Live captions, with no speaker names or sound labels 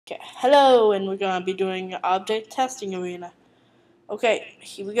Okay, hello, and we're gonna be doing object testing arena. Okay,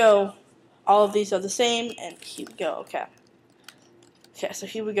 here we go. All of these are the same, and here we go. Okay. Okay, so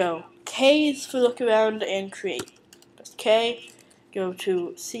here we go. K is for look around and create. Press K. Go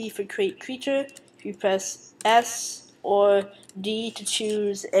to C for create creature. You press S or D to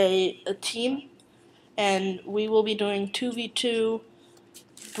choose a team, and we will be doing 2v2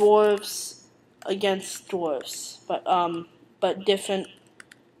 dwarves against dwarves, but different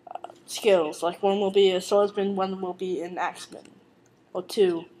skills. Like one will be a swordsman, one will be an axeman, or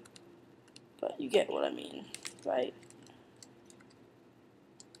two. But you get what I mean, right?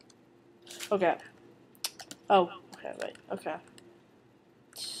 Okay. Oh, okay, right. Okay.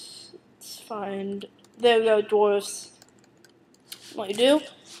 Let's find. There we go, dwarves. What you do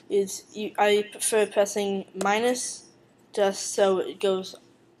is I prefer pressing minus, just so it goes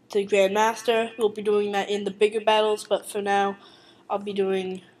to Grandmaster. We'll be doing that in the bigger battles, but for now, I'll be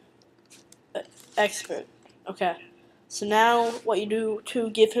doing expert. Okay. So now, what you do to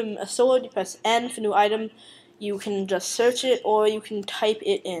give him a sword, you press N for new item. You can just search it, or you can type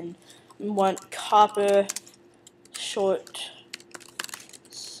it in. You want copper short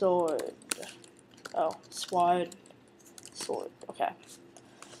sword. Oh, sword. Okay.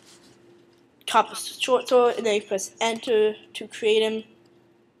 Copper short sword, and then you press Enter to create him.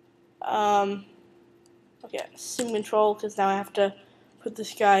 Okay, sim control, because now I have to put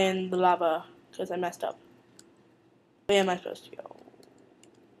this guy in the lava, because I messed up. Where am I supposed to go?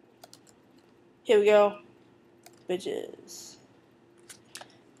 Here we go. Bitches.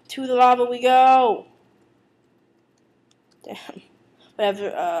 To the lava we go! Damn.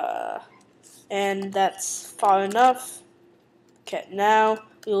 Whatever, and that's far enough. Okay, now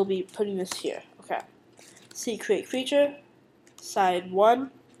we will be putting this here. Okay. C create creature. Side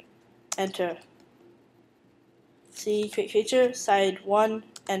 1. Enter. C create creature. Side 1.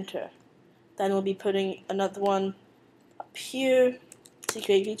 Enter. Then we'll be putting another one up here. C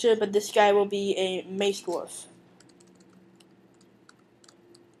create creature, but this guy will be a mace dwarf.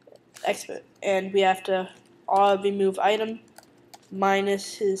 Expert. And we have to all remove item.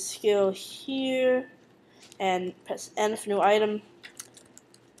 Minus his skill here. And press N for new item.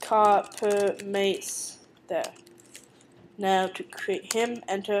 Copper mace. There. Now to create him,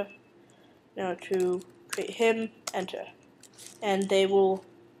 enter. Now to create him, enter. And they would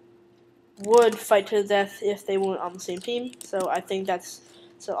fight to the death if they weren't on the same team. So I think that's,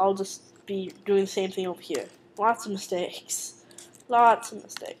 so I'll just be doing the same thing over here. Lots of mistakes. Lots of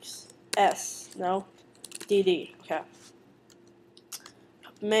mistakes. S, no. DD, okay.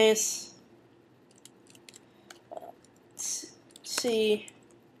 Mace. C,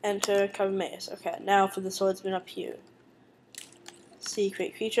 enter, cover mace. Okay, now for the swordsman up here. C,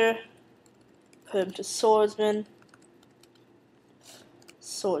 create creature. Put him to swordsman.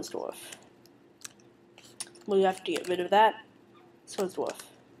 Swords dwarf. We have to get rid of that. Swords dwarf.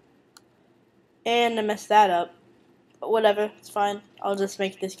 And I messed that up. But whatever, it's fine. I'll just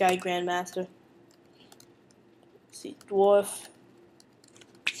make this guy Grandmaster. See, dwarf.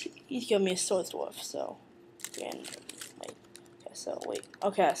 He's giving me a swords dwarf, so.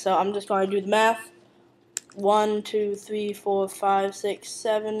 Okay, so I'm just going to do the math. 1, 2, 3, 4, 5, 6,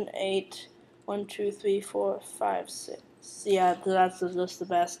 7, 8. 1, 2, 3, 4, 5, 6. Yeah, that's just the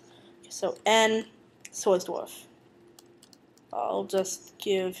best. Okay, so N, swords dwarf. I'll just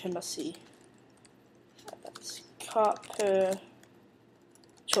give him a C. That's copper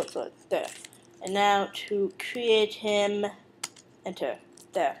short sword. There. And now to create him, enter.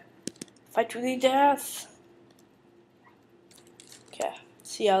 There. Fight to the death. Okay.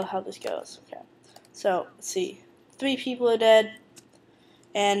 See how this goes. Okay. So let's see. 3 people are dead.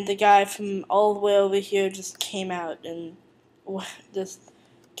 And the guy from all the way over here just came out and just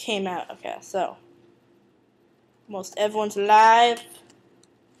came out. Okay, so most everyone's alive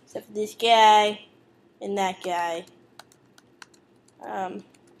except for this guy and that guy.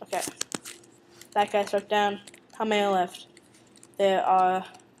 Okay. That guy struck down. How many are left? There are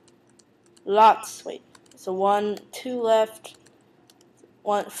lots. Wait. So 1, 2 left.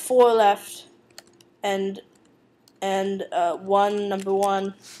 4 left. And one, number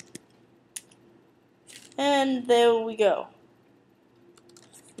 1. And there we go.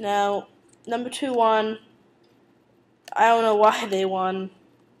 Now, number 2 won. I don't know why they won.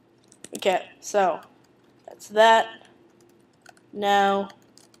 Okay, so that's that. Now,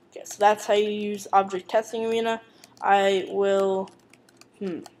 okay, so that's how you use object testing arena. I will,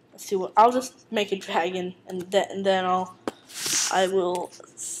 let's see what, I'll just make a dragon, and then I will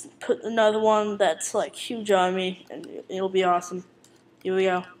put another one that's like huge army, and it'll be awesome. Here we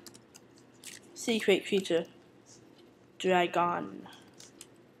go. C create creature. Dragon.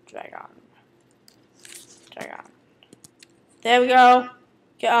 Dragon. Dragon. There we go.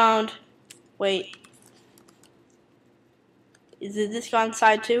 Get owned. Wait. Is this on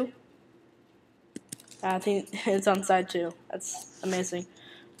side 2? I think it's on side 2. That's amazing.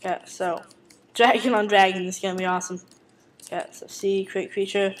 Okay, so dragon on dragon is gonna be awesome. Okay, so C, create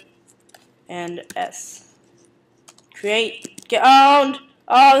creature, and S. Create. Get owned!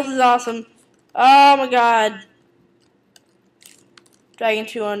 Oh, this is awesome. Oh my god. Dragon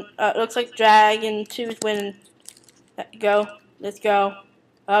 2 on, looks like Dragon 2 is winning. Go. Let's go.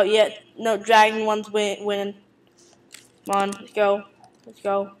 Oh, yeah. No, Dragon 1's winning. Come on, let's go. Let's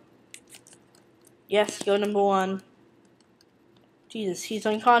go. Yes, go number 1. Jesus, he's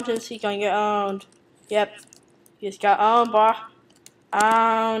unconscious. He's gonna get owned. Yep. He just got owned, bro.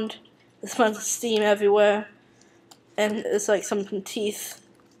 Owned. There's a bunch of steam everywhere. And it's like some teeth.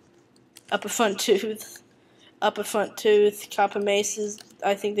 Upper front tooth. Upper front tooth. Copper maces.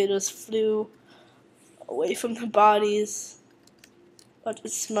 I think they just flew away from the bodies. Bunch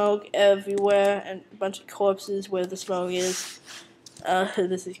of smoke everywhere. And a bunch of corpses where the smoke is.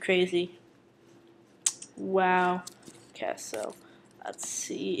 This is crazy. Wow. Okay, so let's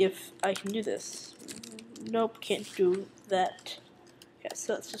see if I can do this. Nope, can't do that. Okay,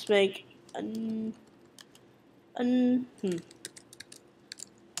 so let's just make another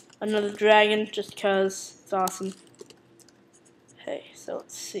dragon just because it's awesome. Hey, so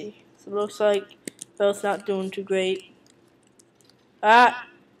let's see. So it looks like both not doing too great. Ah!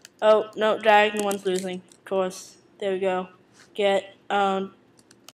 Oh, no, dragon 1's losing. Of course. There we go. Get